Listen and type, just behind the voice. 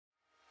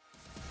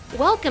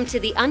Welcome to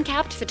the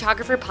Uncapped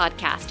Photographer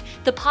Podcast,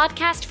 the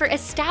podcast for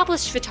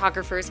established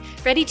photographers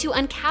ready to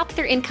uncap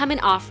their income and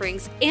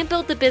offerings and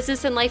build the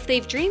business and life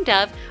they've dreamed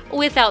of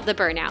without the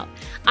burnout.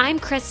 I'm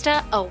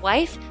Krista, a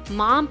wife,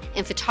 mom,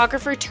 and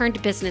photographer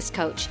turned business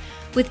coach.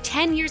 With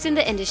 10 years in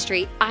the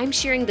industry, I'm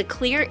sharing the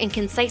clear and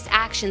concise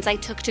actions I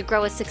took to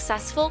grow a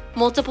successful,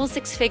 multiple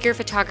six-figure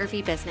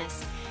photography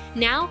business.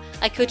 Now,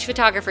 I coach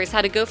photographers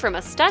how to go from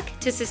a stuck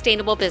to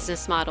sustainable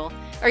business model.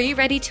 Are you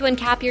ready to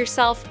uncap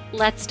yourself?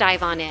 Let's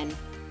dive on in.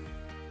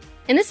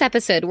 In this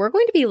episode, we're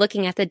going to be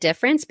looking at the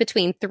difference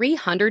between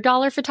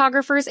 $300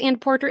 photographers and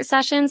portrait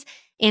sessions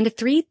and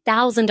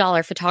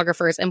 $3,000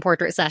 photographers and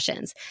portrait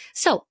sessions.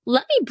 So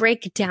let me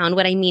break down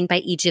what I mean by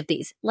each of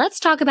these. Let's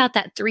talk about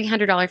that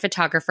 $300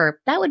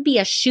 photographer. That would be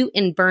a shoot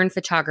and burn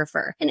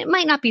photographer. And it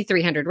might not be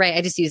 300, right?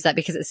 I just used that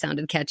because it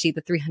sounded catchy,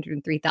 the 300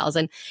 and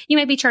 3,000. You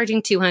might be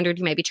charging 200,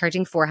 you might be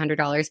charging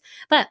 $400,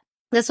 but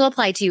this will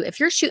apply to you if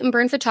you're a shoot and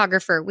burn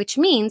photographer, which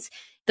means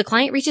the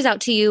client reaches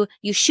out to you,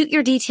 you shoot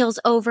your details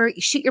over,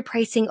 you shoot your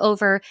pricing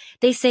over.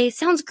 They say,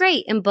 sounds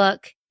great, and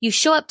book. You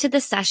show up to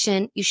the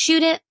session, you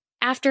shoot it.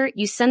 After,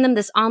 you send them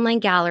this online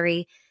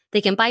gallery. They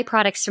can buy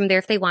products from there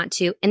if they want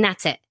to, and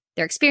that's it.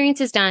 Their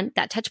experience is done.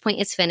 That touch point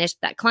is finished.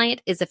 That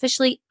client is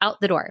officially out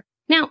the door.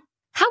 Now,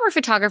 how are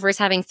photographers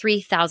having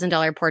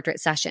 $3,000 portrait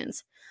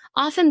sessions?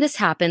 Often this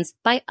happens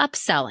by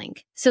upselling.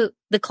 So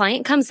the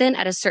client comes in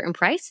at a certain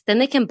price, then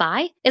they can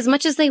buy as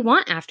much as they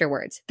want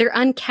afterwards. They're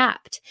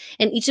uncapped.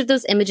 And each of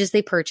those images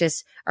they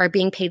purchase are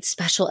being paid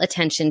special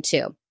attention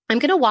to. I'm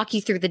going to walk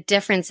you through the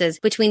differences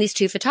between these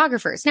two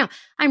photographers. Now,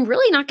 I'm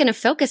really not going to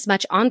focus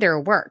much on their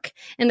work.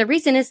 And the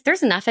reason is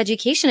there's enough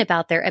education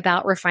out there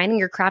about refining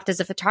your craft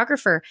as a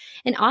photographer.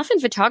 And often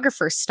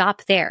photographers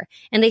stop there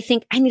and they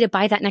think, I need to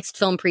buy that next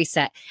film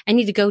preset. I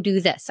need to go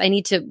do this. I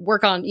need to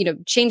work on,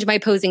 change my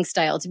posing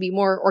style to be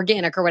more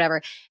organic or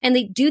whatever. And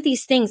they do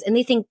these things and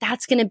they think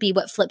that's going to be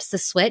what flips the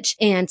switch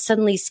and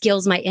suddenly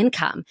scales my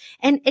income.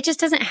 And it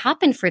just doesn't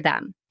happen for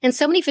them. And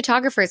so many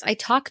photographers I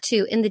talk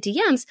to in the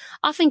DMs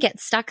often get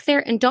stuck there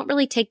and don't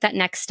really take that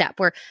next step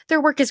where their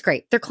work is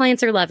great. Their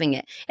clients are loving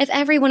it. If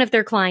every one of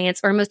their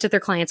clients or most of their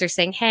clients are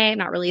saying, hey, I'm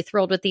not really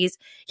thrilled with these,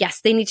 yes,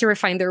 they need to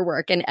refine their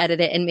work and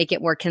edit it and make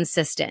it more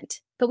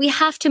consistent. But we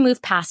have to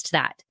move past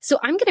that. So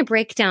I'm going to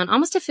break down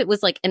almost if it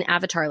was like an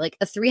avatar, like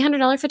a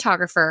 $300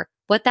 photographer,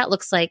 what that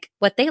looks like,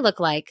 what they look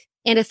like,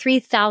 and a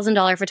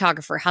 $3,000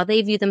 photographer, how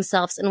they view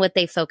themselves and what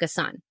they focus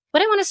on.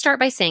 What I want to start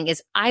by saying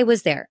is I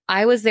was there.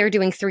 I was there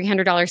doing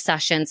 $300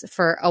 sessions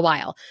for a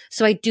while.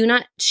 So I do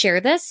not share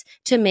this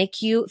to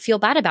make you feel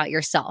bad about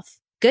yourself.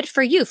 Good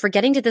for you for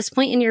getting to this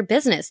point in your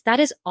business.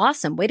 That is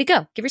awesome. Way to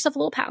go. Give yourself a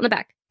little pat on the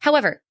back.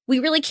 However, we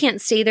really can't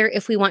stay there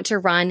if we want to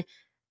run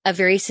a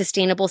very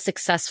sustainable,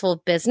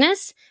 successful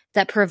business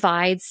that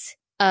provides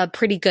a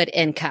pretty good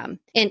income.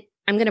 And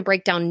I'm going to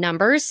break down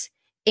numbers.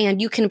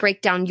 And you can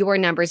break down your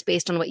numbers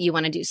based on what you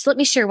want to do. So let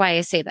me share why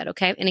I say that,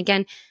 okay? And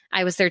again,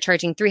 I was there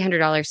charging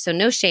 $300, so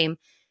no shame.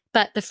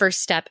 But the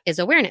first step is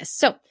awareness.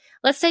 So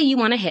let's say you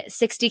want to hit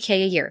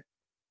 $60K a year.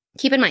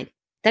 Keep in mind,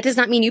 that does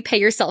not mean you pay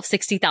yourself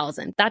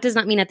 $60,000. That does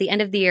not mean at the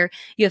end of the year,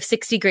 you have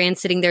 60 grand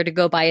sitting there to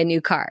go buy a new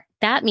car.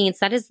 That means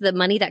that is the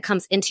money that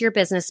comes into your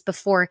business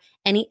before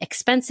any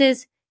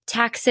expenses,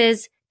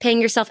 taxes,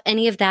 paying yourself,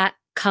 any of that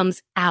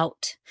comes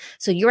out.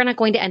 So you're not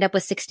going to end up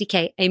with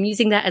 60K. I'm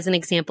using that as an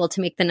example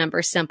to make the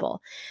numbers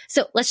simple.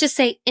 So let's just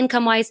say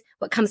income wise,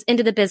 what comes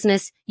into the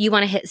business, you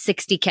want to hit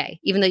 60K,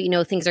 even though you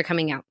know things are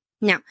coming out.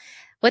 Now,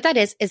 what that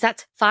is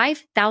that's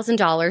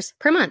 $5,000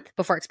 per month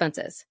before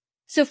expenses.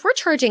 So if we're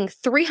charging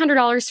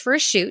 $300 for a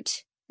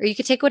shoot, or you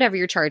could take whatever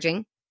you're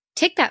charging,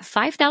 take that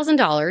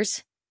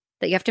 $5,000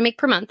 that you have to make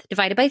per month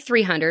divided by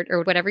 300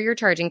 or whatever you're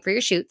charging for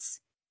your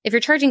shoots. If you're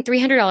charging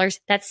 $300,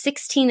 that's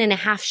 16 and a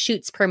half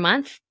shoots per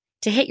month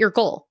to hit your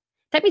goal.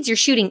 That means you're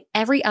shooting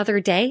every other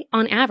day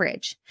on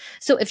average.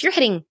 So if you're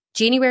hitting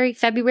January,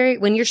 February,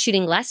 when you're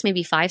shooting less,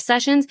 maybe 5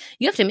 sessions,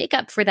 you have to make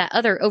up for that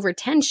other over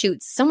 10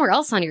 shoots somewhere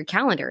else on your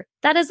calendar.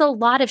 That is a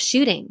lot of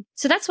shooting.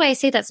 So that's why I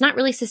say that's not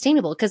really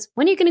sustainable, because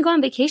when are you going to go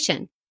on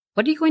vacation?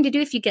 What are you going to do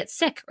if you get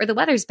sick or the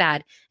weather's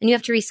bad and you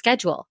have to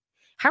reschedule?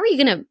 How are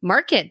you going to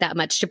market that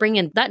much to bring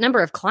in that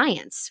number of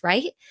clients,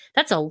 right?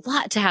 That's a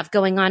lot to have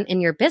going on in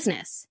your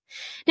business.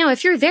 Now,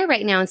 if you're there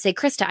right now and say,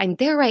 Krista, I'm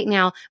there right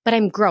now, but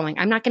I'm growing.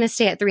 I'm not going to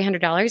stay at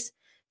 $300.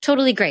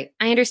 Totally great.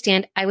 I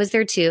understand. I was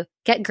there too.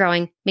 Get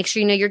growing. Make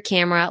sure you know your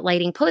camera,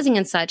 lighting, posing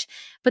and such.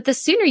 But the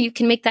sooner you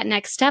can make that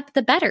next step,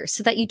 the better,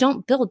 so that you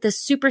don't build this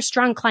super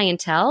strong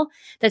clientele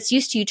that's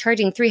used to you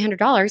charging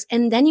 $300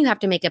 and then you have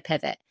to make a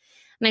pivot.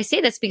 And I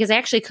say this because I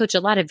actually coach a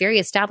lot of very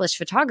established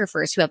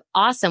photographers who have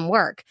awesome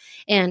work.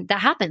 And that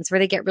happens where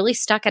they get really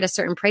stuck at a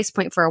certain price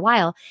point for a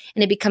while.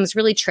 And it becomes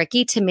really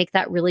tricky to make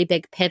that really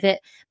big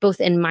pivot,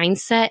 both in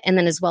mindset and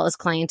then as well as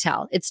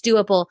clientele. It's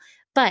doable,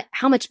 but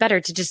how much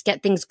better to just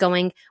get things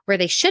going where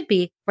they should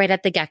be right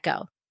at the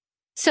get-go.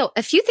 So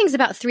a few things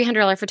about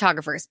 $300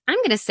 photographers. I'm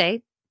going to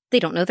say they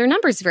don't know their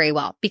numbers very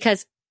well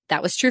because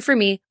That was true for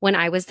me when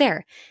I was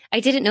there. I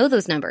didn't know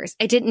those numbers.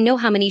 I didn't know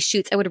how many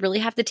shoots I would really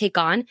have to take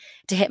on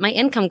to hit my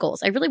income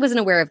goals. I really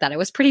wasn't aware of that. I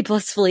was pretty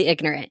blissfully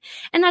ignorant.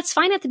 And that's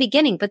fine at the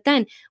beginning. But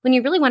then when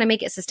you really want to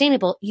make it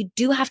sustainable, you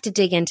do have to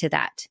dig into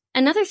that.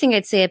 Another thing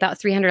I'd say about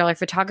 $300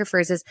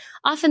 photographers is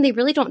often they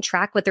really don't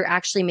track what they're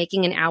actually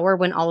making an hour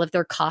when all of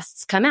their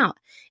costs come out.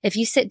 If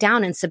you sit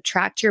down and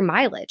subtract your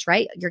mileage,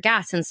 right? Your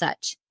gas and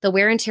such, the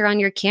wear and tear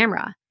on your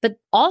camera, but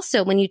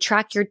also when you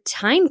track your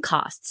time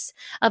costs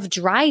of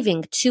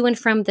driving to and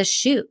from the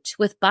shoot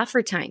with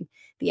buffer time,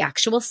 the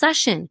actual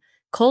session,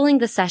 calling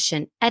the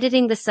session,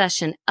 editing the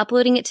session,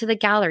 uploading it to the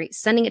gallery,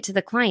 sending it to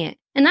the client.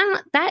 And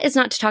that is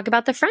not to talk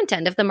about the front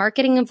end of the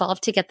marketing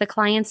involved to get the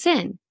clients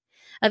in,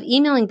 of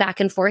emailing back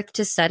and forth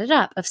to set it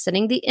up, of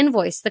sending the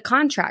invoice, the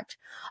contract.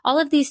 All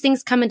of these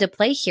things come into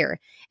play here.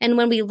 And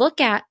when we look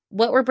at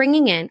what we're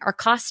bringing in, our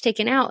costs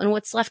taken out, and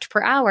what's left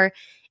per hour,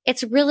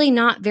 it's really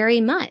not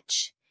very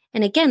much.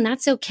 And again,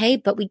 that's okay,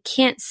 but we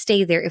can't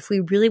stay there if we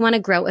really want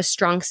to grow a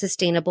strong,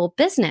 sustainable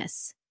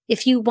business.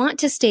 If you want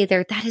to stay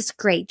there, that is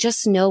great.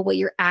 Just know what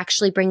you're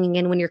actually bringing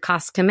in when your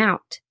costs come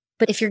out.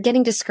 But if you're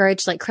getting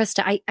discouraged like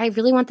Krista, I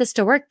really want this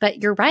to work,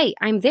 but you're right.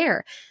 I'm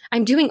there.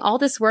 I'm doing all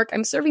this work.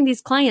 I'm serving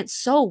these clients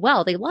so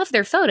well. They love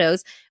their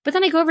photos. But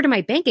then I go over to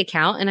my bank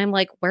account and I'm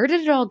like, where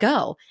did it all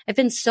go? I've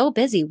been so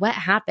busy. What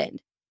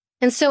happened?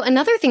 And so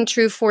another thing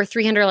true for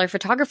 $300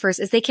 photographers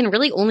is they can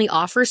really only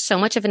offer so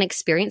much of an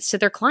experience to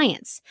their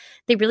clients.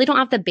 They really don't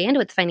have the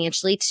bandwidth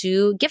financially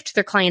to gift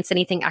their clients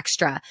anything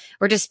extra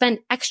or to spend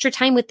extra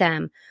time with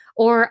them.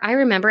 Or I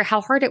remember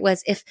how hard it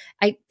was if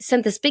I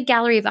sent this big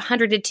gallery of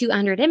 100 to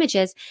 200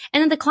 images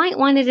and then the client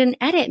wanted an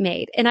edit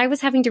made and I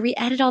was having to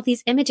re-edit all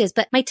these images,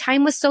 but my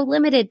time was so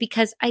limited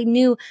because I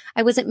knew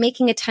I wasn't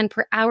making a ton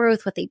per hour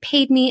with what they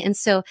paid me. And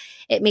so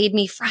it made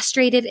me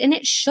frustrated, and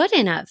it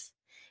shouldn't have,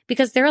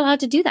 because they're allowed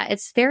to do that.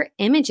 It's their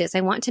images.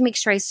 I want to make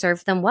sure I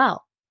serve them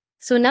well.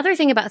 So another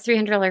thing about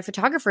 $300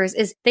 photographers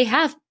is they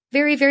have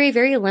very, very,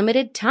 very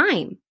limited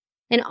time.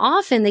 And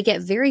often they get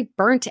very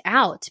burnt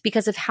out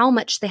because of how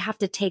much they have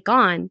to take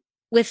on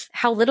with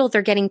how little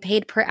they're getting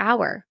paid per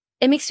hour.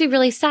 It makes me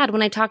really sad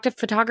when I talk to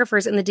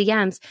photographers in the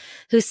DMs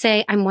who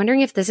say, I'm wondering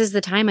if this is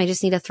the time I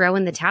just need to throw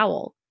in the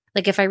towel.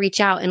 Like if I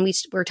reach out and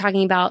we're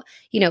talking about,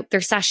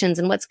 their sessions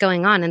and what's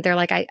going on. And they're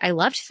like, I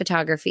loved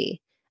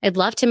photography. I'd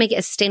love to make it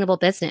a sustainable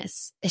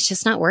business. It's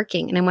just not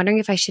working. And I'm wondering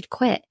if I should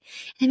quit.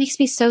 And it makes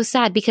me so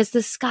sad because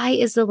the sky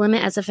is the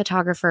limit as a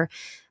photographer,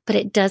 but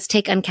it does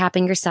take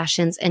uncapping your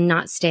sessions and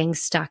not staying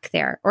stuck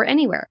there or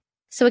anywhere.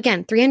 So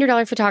again,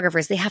 $300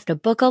 photographers, they have to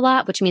book a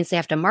lot, which means they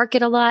have to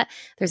market a lot.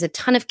 There's a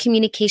ton of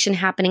communication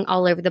happening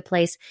all over the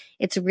place.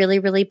 It's really,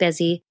 really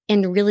busy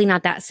and really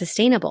not that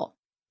sustainable.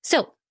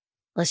 So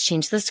let's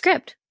change the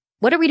script.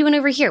 What are we doing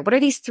over here? What are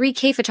these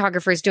 3K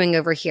photographers doing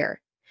over here?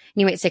 And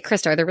you might say,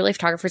 Krista, are there really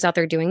photographers out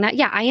there doing that?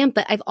 Yeah, I am.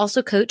 But I've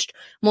also coached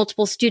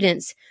multiple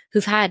students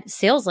who've had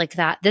sales like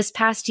that this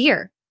past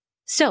year.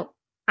 So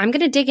I'm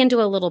going to dig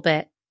into a little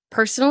bit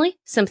personally,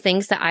 some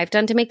things that I've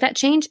done to make that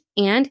change.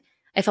 And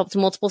I've helped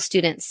multiple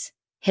students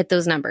hit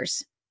those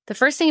numbers. The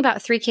first thing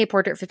about 3K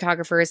portrait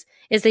photographers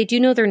is they do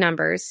know their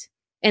numbers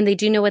and they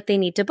do know what they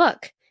need to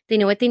book. They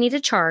know what they need to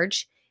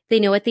charge.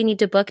 They know what they need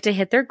to book to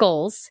hit their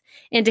goals.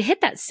 And to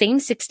hit that same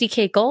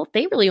 60K goal,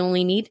 they really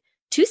only need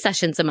 2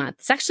 sessions a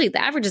month. The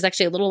average is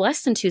actually a little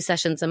less than 2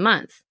 sessions a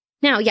month.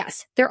 Now,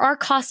 yes, there are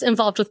costs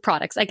involved with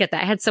products. I get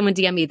that. I had someone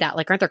DM me that,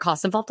 like, aren't there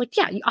costs involved? Like,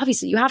 yeah,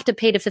 obviously you have to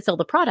pay to fulfill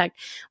the product,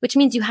 which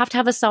means you have to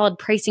have a solid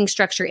pricing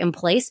structure in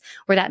place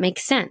where that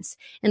makes sense.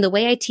 And the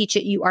way I teach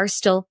it, you are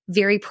still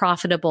very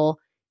profitable,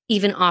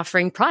 even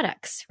offering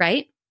products,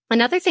 right?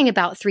 Another thing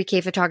about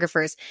 3K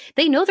photographers,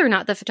 they know they're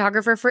not the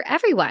photographer for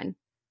everyone.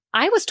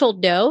 I was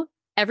told no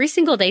every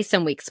single day,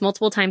 some weeks,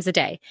 multiple times a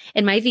day.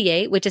 And my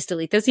VA would just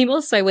delete those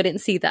emails so I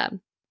wouldn't see them.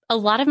 A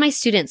lot of my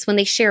students, when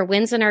they share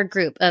wins in our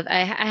group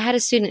I had a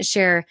student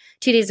share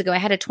 2 days ago, I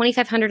had a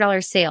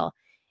 $2,500 sale.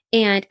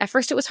 And at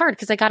first it was hard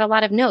because I got a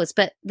lot of no's,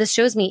 but this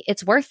shows me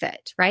it's worth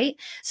it, right?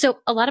 So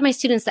a lot of my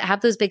students that have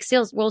those big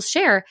sales will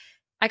share,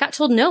 I got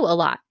told no a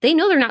lot. They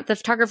know they're not the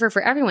photographer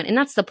for everyone. And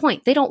that's the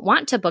point. They don't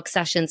want to book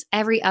sessions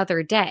every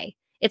other day.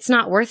 It's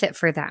not worth it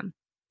for them.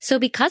 So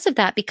because of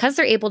that, because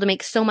they're able to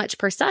make so much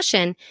per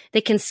session,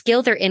 they can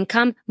scale their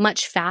income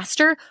much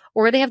faster,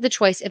 or they have the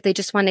choice if they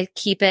just want to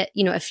keep it,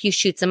 a few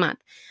shoots a month.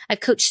 I've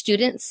coached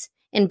students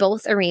in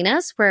both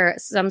arenas where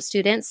some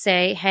students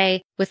say,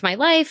 hey, with my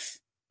life,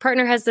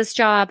 partner has this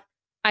job.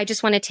 I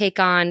just want to take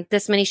on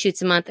this many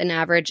shoots a month and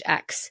average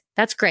X.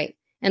 That's great.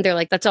 And they're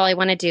like, that's all I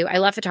want to do. I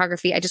love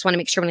photography. I just want to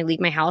make sure when I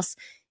leave my house,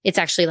 it's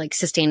actually like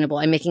sustainable.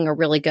 I'm making a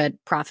really good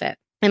profit.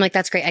 I'm like,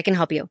 that's great. I can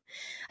help you.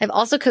 I've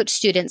also coached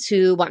students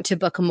who want to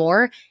book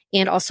more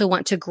and also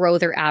want to grow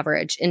their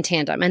average in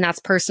tandem. And that's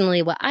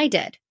personally what I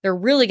did. They're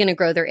really going to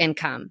grow their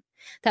income.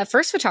 That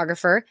first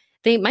photographer,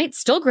 they might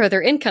still grow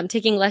their income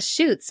taking less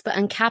shoots, but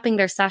uncapping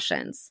their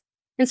sessions.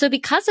 And so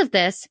because of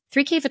this,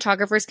 3K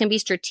photographers can be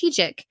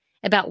strategic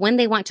about when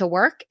they want to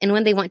work and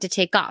when they want to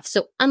take off.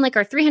 So unlike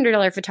our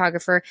 $300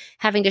 photographer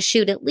having to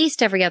shoot at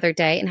least every other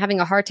day and having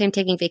a hard time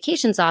taking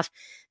vacations off,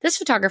 this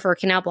photographer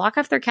can now block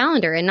off their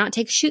calendar and not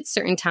take shoots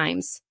certain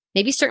times.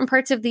 Maybe certain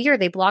parts of the year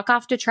they block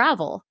off to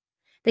travel.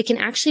 They can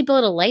actually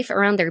build a life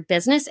around their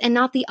business and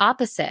not the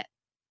opposite.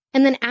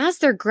 And then as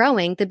they're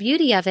growing, the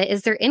beauty of it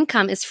is their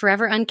income is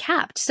forever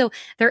uncapped. So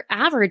their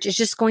average is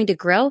just going to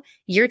grow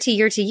year to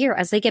year to year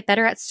as they get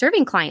better at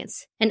serving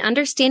clients and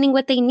understanding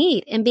what they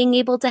need and being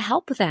able to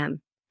help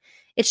them.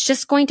 It's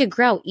just going to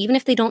grow even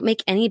if they don't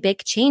make any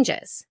big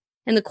changes.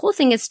 And the cool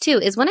thing is too,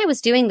 is when I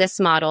was doing this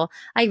model,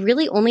 I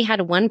really only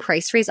had one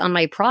price raise on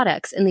my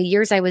products in the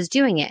years I was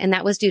doing it. And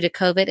that was due to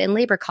COVID and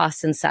labor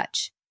costs and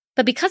such.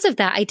 But because of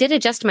that, I did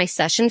adjust my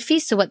session fee.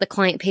 So what the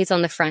client pays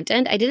on the front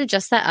end, I did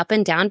adjust that up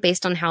and down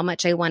based on how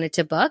much I wanted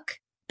to book.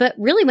 But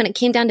really when it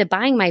came down to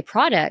buying my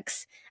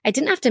products, I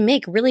didn't have to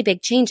make really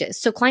big changes.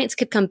 So clients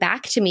could come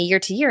back to me year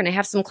to year. And I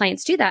have some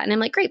clients do that. And I'm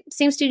like, great,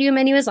 same studio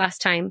menu as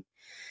last time.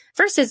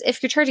 Versus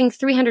if you're charging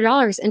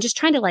 $300 and just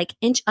trying to like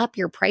inch up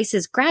your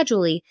prices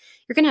gradually,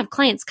 you're going to have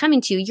clients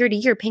coming to you year to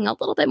year, paying a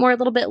little bit more, a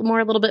little bit more,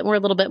 a little bit more, a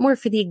little bit more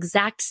for the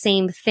exact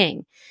same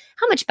thing.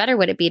 How much better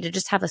would it be to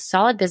just have a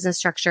solid business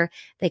structure?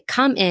 They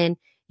come in,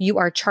 you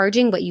are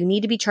charging what you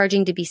need to be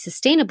charging to be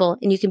sustainable,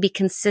 and you can be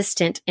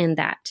consistent in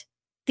that.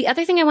 The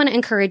other thing I want to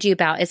encourage you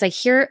about is I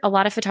hear a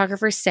lot of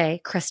photographers say,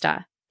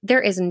 Krista,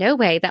 there is no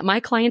way that my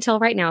clientele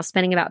right now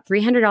spending about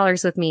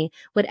 $300 with me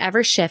would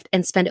ever shift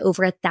and spend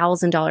over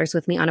 $1,000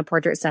 with me on a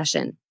portrait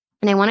session.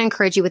 And I want to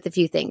encourage you with a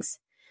few things.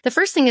 The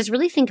first thing is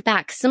really think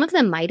back. Some of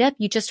them might have,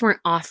 you just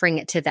weren't offering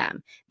it to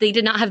them. They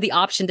did not have the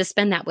option to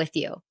spend that with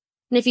you.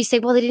 And if you say,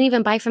 well, they didn't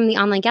even buy from the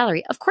online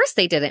gallery. Of course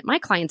they didn't. My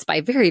clients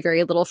buy very,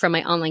 very little from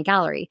my online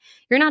gallery.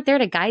 You're not there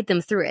to guide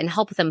them through it and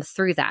help them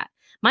through that.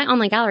 My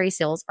online gallery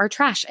sales are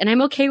trash and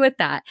I'm okay with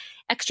that.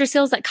 Extra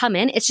sales that come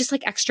in, it's just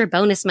like extra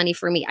bonus money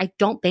for me. I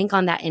don't bank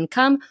on that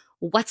income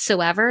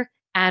whatsoever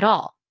at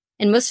all.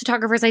 And most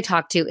photographers I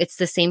talk to, it's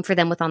the same for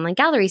them with online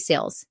gallery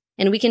sales.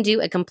 And we can do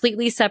a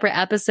completely separate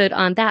episode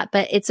on that,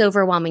 but it's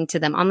overwhelming to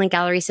them. Online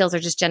gallery sales are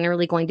just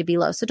generally going to be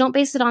low. So don't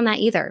base it on that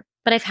either.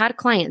 But I've had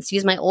clients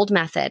use my old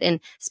method and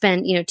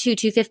spend,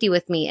 $250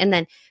 with me and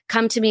then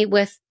come to me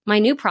with my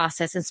new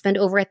process and spend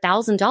over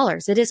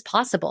 $1,000. It is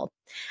possible.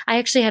 I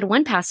actually had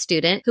one past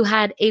student who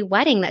had a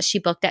wedding that she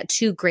booked at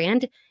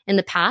 $2,000 in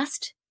the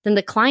past. Then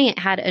the client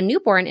had a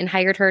newborn and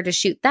hired her to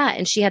shoot that.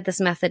 And she had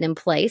this method in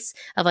place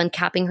of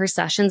uncapping her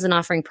sessions and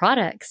offering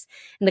products.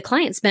 And the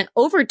client spent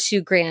over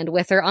 $2,000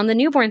 with her on the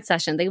newborn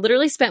session. They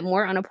literally spent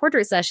more on a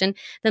portrait session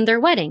than their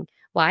wedding.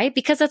 Why?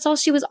 Because that's all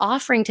she was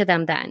offering to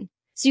them then.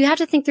 So you have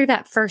to think through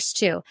that first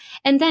too.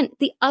 And then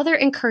the other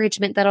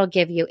encouragement that I'll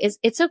give you is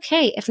it's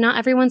okay if not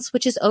everyone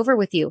switches over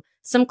with you.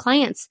 Some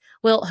clients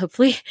will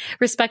hopefully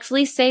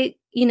respectfully say,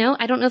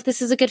 I don't know if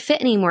this is a good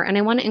fit anymore. And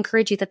I want to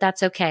encourage you that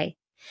that's okay.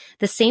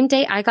 The same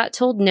day I got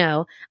told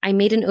no, I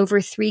made an over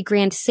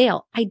 $3,000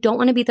 sale. I don't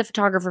want to be the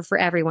photographer for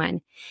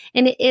everyone.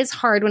 And it is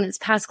hard when it's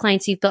past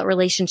clients you've built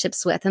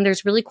relationships with. And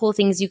there's really cool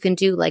things you can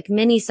do like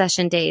mini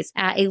session days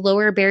at a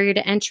lower barrier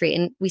to entry.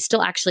 And we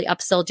still actually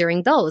upsell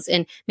during those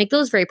and make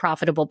those very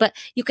profitable. But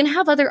you can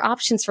have other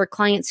options for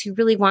clients who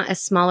really want a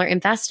smaller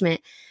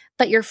investment.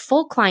 But your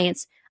full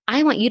clients,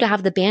 I want you to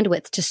have the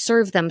bandwidth to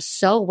serve them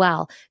so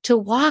well, to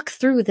walk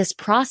through this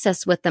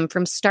process with them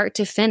from start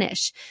to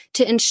finish,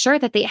 to ensure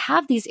that they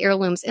have these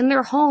heirlooms in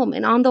their home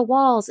and on the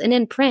walls and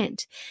in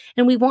print.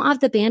 And we won't have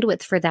the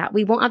bandwidth for that.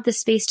 We won't have the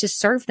space to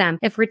serve them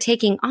if we're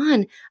taking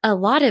on a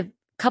lot of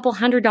couple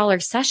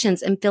 $100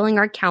 sessions and filling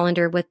our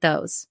calendar with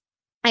those.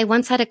 I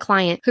once had a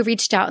client who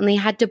reached out and they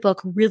had to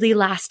book really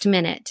last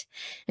minute.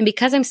 And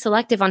because I'm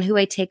selective on who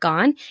I take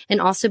on,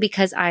 and also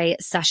because I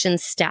session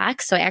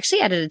stack, so I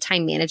actually added a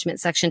time management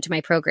section to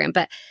my program,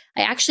 but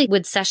I actually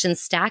would session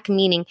stack,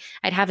 meaning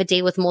I'd have a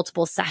day with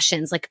multiple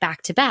sessions, like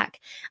back to back.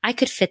 I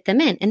could fit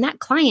them in. And that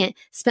client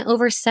spent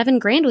over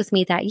 $7,000 with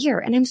me that year.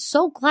 And I'm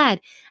so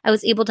glad I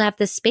was able to have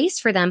the space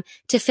for them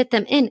to fit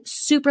them in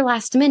super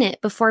last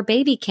minute before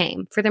baby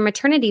came for their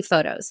maternity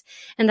photos.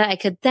 And that I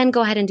could then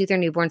go ahead and do their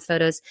newborn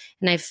photos.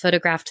 And I've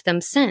photographed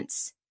them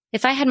since.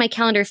 If I had my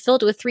calendar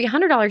filled with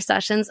 $300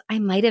 sessions, I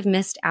might have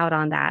missed out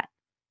on that.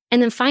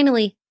 And then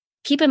finally,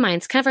 keep in mind,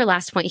 it's kind of our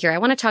last point here. I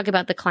want to talk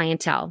about the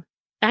clientele.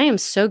 I am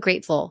so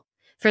grateful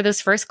for those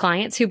first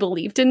clients who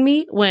believed in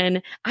me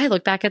when I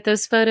look back at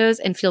those photos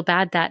and feel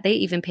bad that they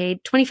even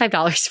paid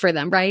 $25 for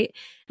them, right?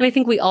 And I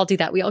think we all do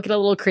that. We all get a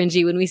little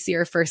cringy when we see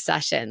our first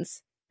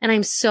sessions. And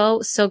I'm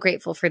so, so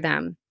grateful for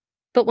them.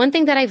 But one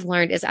thing that I've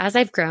learned is as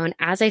I've grown,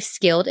 as I've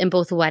scaled in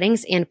both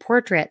weddings and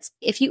portraits,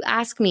 if you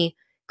ask me,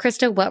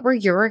 Krista, what were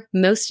your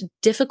most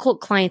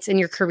difficult clients in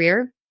your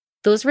career?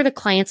 Those were the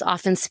clients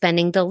often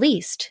spending the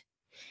least.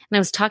 And I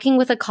was talking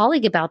with a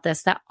colleague about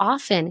this, that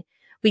often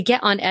we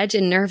get on edge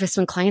and nervous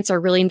when clients are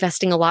really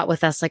investing a lot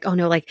with us. Like, oh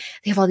no, like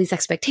they have all these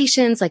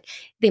expectations. Like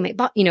they might,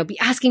 be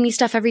asking me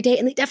stuff every day,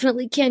 and they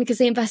definitely can because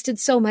they invested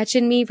so much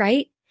in me,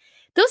 right?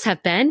 Those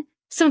have been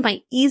some of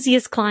my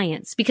easiest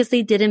clients because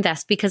they did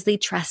invest, because they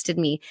trusted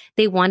me.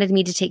 They wanted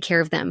me to take care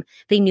of them.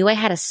 They knew I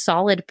had a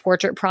solid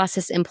portrait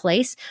process in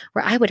place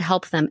where I would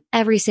help them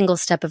every single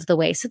step of the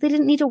way. So they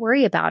didn't need to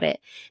worry about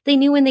it. They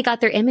knew when they got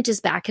their images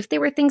back, if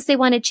there were things they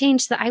wanted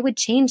changed, that I would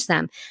change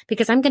them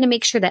because I'm going to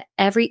make sure that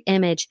every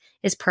image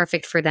is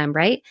perfect for them,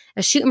 right?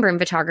 A shoot and burn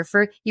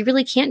photographer, you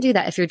really can't do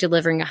that if you're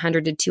delivering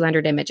 100 to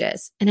 200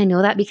 images. And I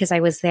know that because I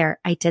was there.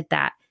 I did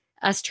that.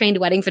 Us trained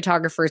wedding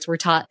photographers were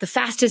taught the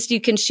fastest you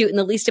can shoot in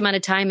the least amount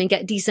of time and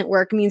get decent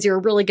work means you're a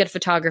really good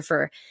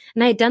photographer.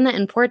 And I had done that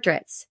in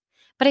portraits.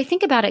 But I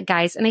think about it,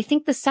 guys, and I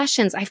think the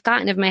sessions I've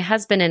gotten of my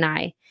husband and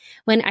I,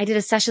 when I did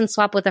a session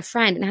swap with a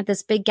friend and had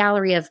this big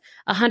gallery of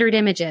 100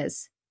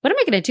 images, what am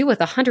I going to do with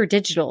 100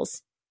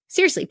 digitals?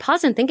 Seriously,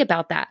 pause and think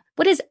about that.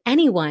 What is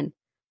anyone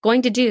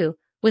going to do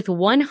with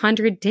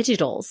 100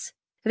 digitals?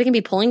 Are they going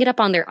to be pulling it up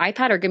on their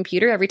iPad or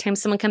computer every time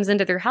someone comes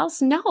into their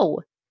house? No.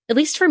 At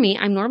least for me,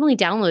 I'm normally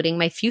downloading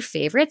my few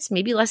favorites,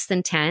 maybe less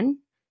than 10.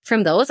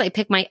 From those, I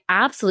pick my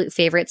absolute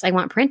favorites I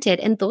want printed,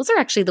 and those are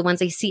actually the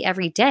ones I see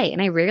every day,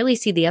 and I rarely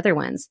see the other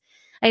ones.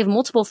 I have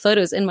multiple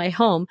photos in my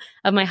home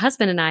of my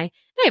husband and I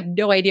have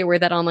no idea where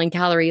that online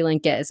gallery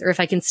link is or if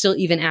I can still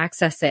even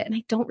access it. And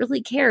I don't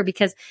really care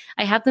because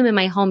I have them in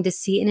my home to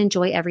see and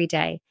enjoy every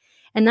day.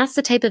 And that's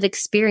the type of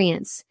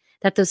experience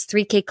that those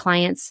 3K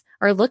clients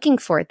are looking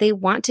for. They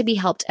want to be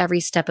helped every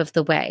step of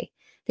the way.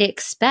 They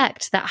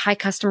expect that high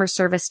customer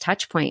service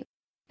touch point.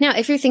 Now,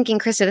 if you're thinking,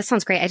 Krista, this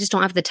sounds great, I just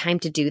don't have the time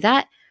to do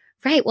that.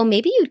 Right. Well,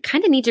 maybe you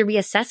kind of need to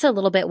reassess a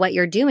little bit what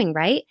you're doing,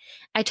 right?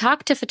 I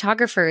talk to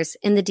photographers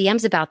in the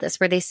DMs about this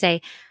where they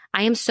say,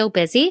 I am so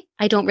busy,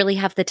 I don't really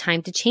have the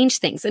time to change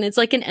things. And it's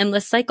like an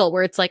endless cycle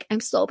where it's like,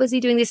 I'm so busy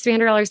doing these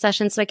 $300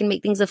 sessions so I can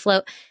make things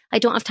afloat. I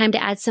don't have time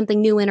to add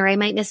something new in, or I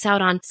might miss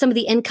out on some of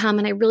the income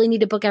and I really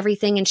need to book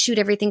everything and shoot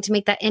everything to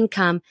make that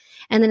income.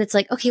 And then it's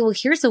like, okay, well,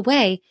 here's a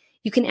way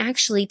you can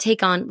actually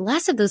take on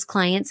less of those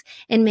clients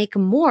and make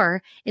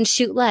more and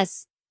shoot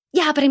less.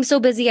 Yeah, but I'm so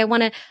busy. I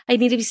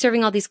need to be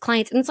serving all these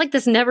clients. And it's like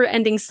this never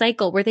ending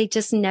cycle where they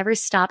just never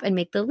stop and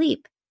make the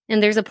leap.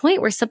 And there's a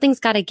point where something's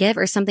got to give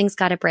or something's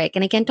got to break.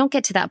 And again, don't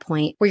get to that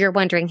point where you're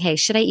wondering, hey,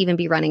 should I even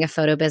be running a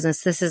photo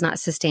business? This is not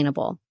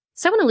sustainable.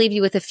 So I want to leave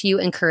you with a few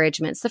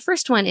encouragements. The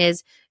first one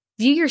is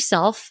view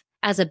yourself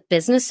as a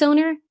business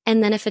owner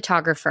and then a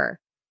photographer.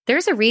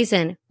 There's a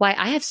reason why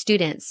I have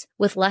students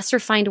with less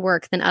refined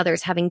work than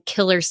others having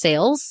killer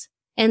sales.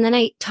 And then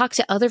I talk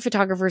to other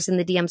photographers in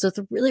the DMs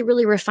with really,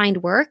 really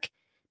refined work,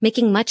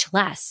 making much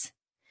less.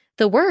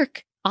 The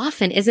work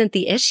often isn't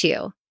the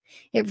issue.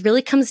 It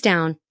really comes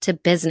down to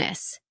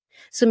business.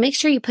 So make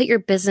sure you put your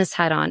business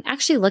hat on.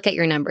 Actually look at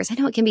your numbers. I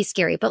know it can be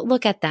scary, but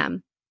look at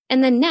them.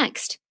 And then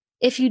next,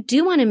 if you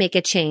do want to make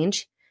a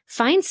change,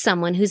 find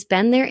someone who's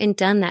been there and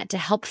done that to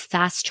help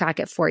fast track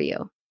it for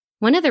you.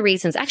 One of the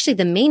reasons, actually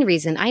the main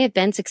reason I have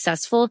been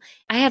successful,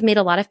 I have made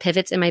a lot of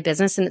pivots in my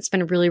business and it's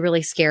been really,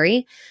 really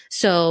scary.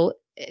 So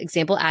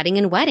example, adding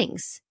in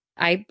weddings.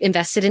 I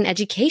invested in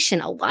education,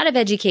 a lot of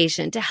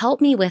education to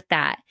help me with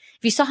that.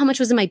 If you saw how much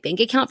was in my bank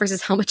account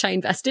versus how much I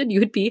invested, you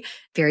would be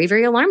very,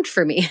 very alarmed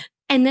for me.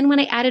 And then when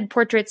I added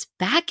portraits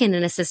back in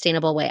a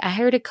sustainable way, I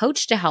hired a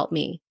coach to help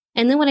me.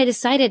 And then when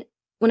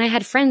I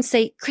had friends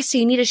say, Krista,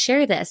 you need to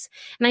share this.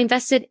 And I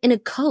invested in a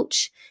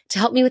coach to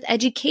help me with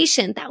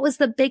education. That was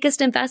the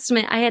biggest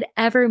investment I had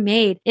ever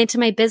made into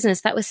my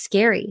business. That was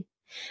scary.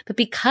 But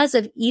because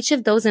of each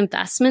of those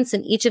investments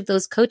and each of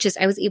those coaches,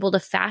 I was able to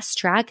fast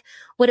track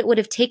what it would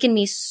have taken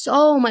me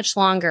so much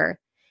longer.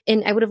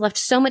 And I would have left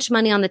so much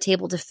money on the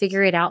table to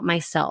figure it out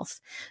myself.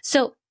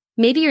 So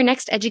maybe your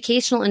next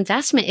educational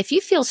investment, if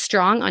you feel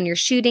strong on your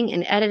shooting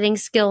and editing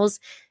skills,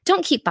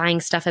 don't keep buying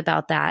stuff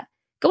about that.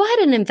 Go ahead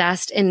and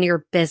invest in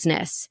your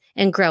business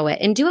and grow it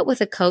and do it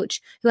with a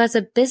coach who has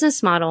a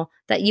business model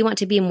that you want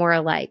to be more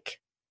alike.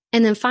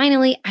 And then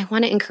finally, I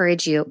want to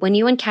encourage you, when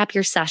you uncap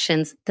your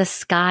sessions, the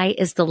sky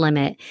is the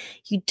limit.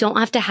 You don't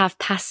have to have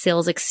past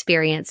sales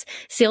experience.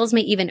 Sales may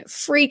even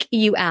freak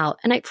you out.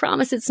 And I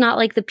promise it's not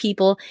like the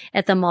people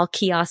at the mall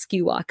kiosk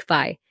you walk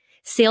by.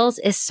 Sales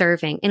is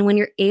serving. And when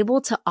you're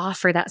able to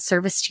offer that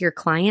service to your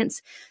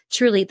clients,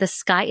 truly the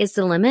sky is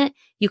the limit.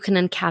 You can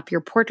uncap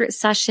your portrait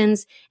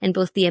sessions and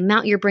both the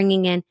amount you're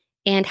bringing in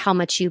and how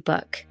much you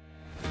book.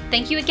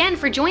 Thank you again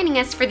for joining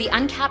us for the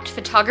Uncapped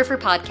Photographer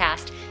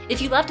Podcast.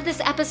 If you loved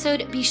this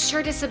episode, be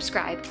sure to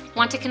subscribe.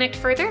 Want to connect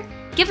further?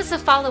 Give us a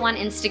follow on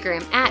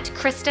Instagram at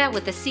Krista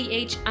with the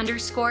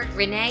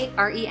CH_Renee,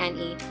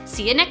 RENE.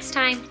 See you next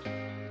time.